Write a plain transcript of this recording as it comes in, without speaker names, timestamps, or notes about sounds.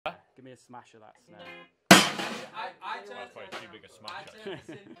Give me a smash of that snare. I turned That's probably too big a smash.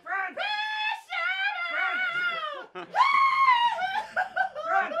 Brunch!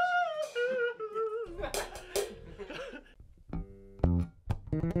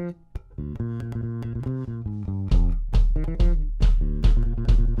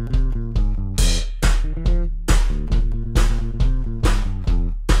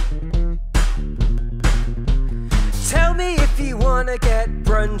 Tell me if you wanna get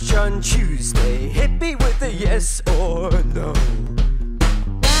brunch on Tuesday. Hit me with a yes or no.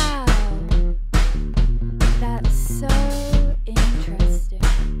 Wow, that's so interesting.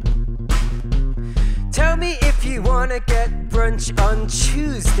 Tell me if you wanna get brunch on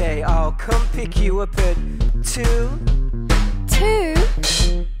Tuesday. I'll come pick you up at 2. 2?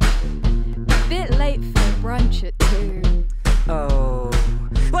 Bit late for brunch at 2. Oh,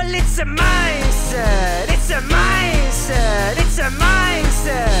 well, it's a mindset. It's a mindset. It's a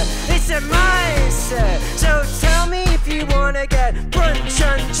mindset. It's a mindset. So tell me if you wanna get brunch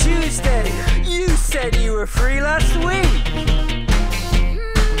on Tuesday. You said you were free last week.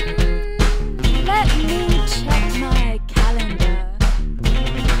 Let me check my calendar.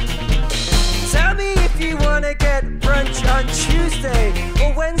 Tell me if you wanna get brunch on Tuesday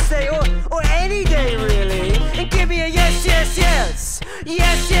or Wednesday or any day really. And give me a yes, yes, yes.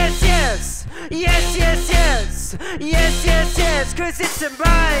 Yes, yes, yes. Yes, yes, yes. Yes, yes, yes. 'Cause it's a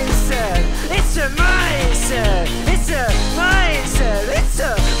mindset. It's a mindset. It's a mindset. It's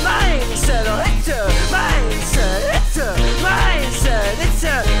a mindset. Oh, it's a mindset. It's a mindset. It's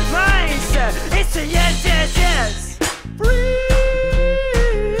a mindset. It's a yes, yes, yes.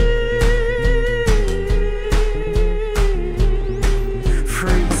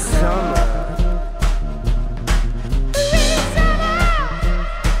 Free summer.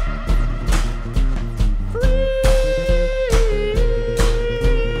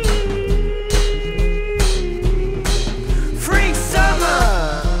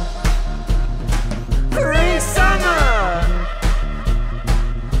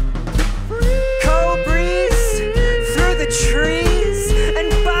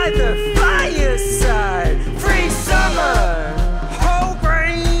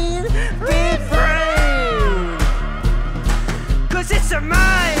 It's a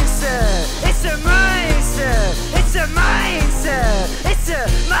mindset. It's a mindset. It's a mindset. It's a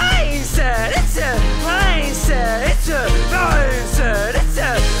mindset. It's a mindset. It's a mindset. It's a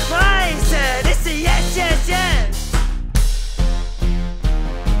mindset. It's a yes, yes, yes.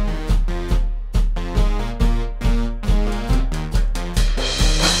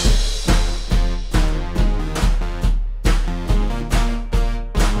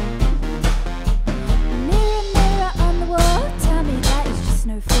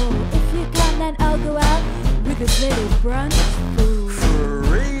 This little brunch food.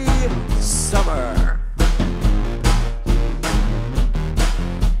 Free summer.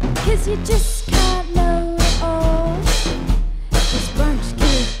 'Cause you just can't know it all. This brunch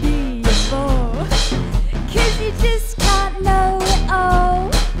could be a bore. 'Cause you just can't know it all.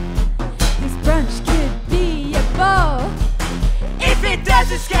 This brunch could be a bore. If it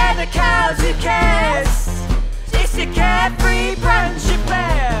doesn't scare the cows, who cares? It's a carefree brunch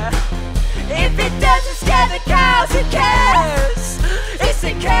affair. If it doesn't scare the cows, who cares? It's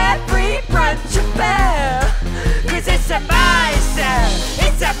a carefree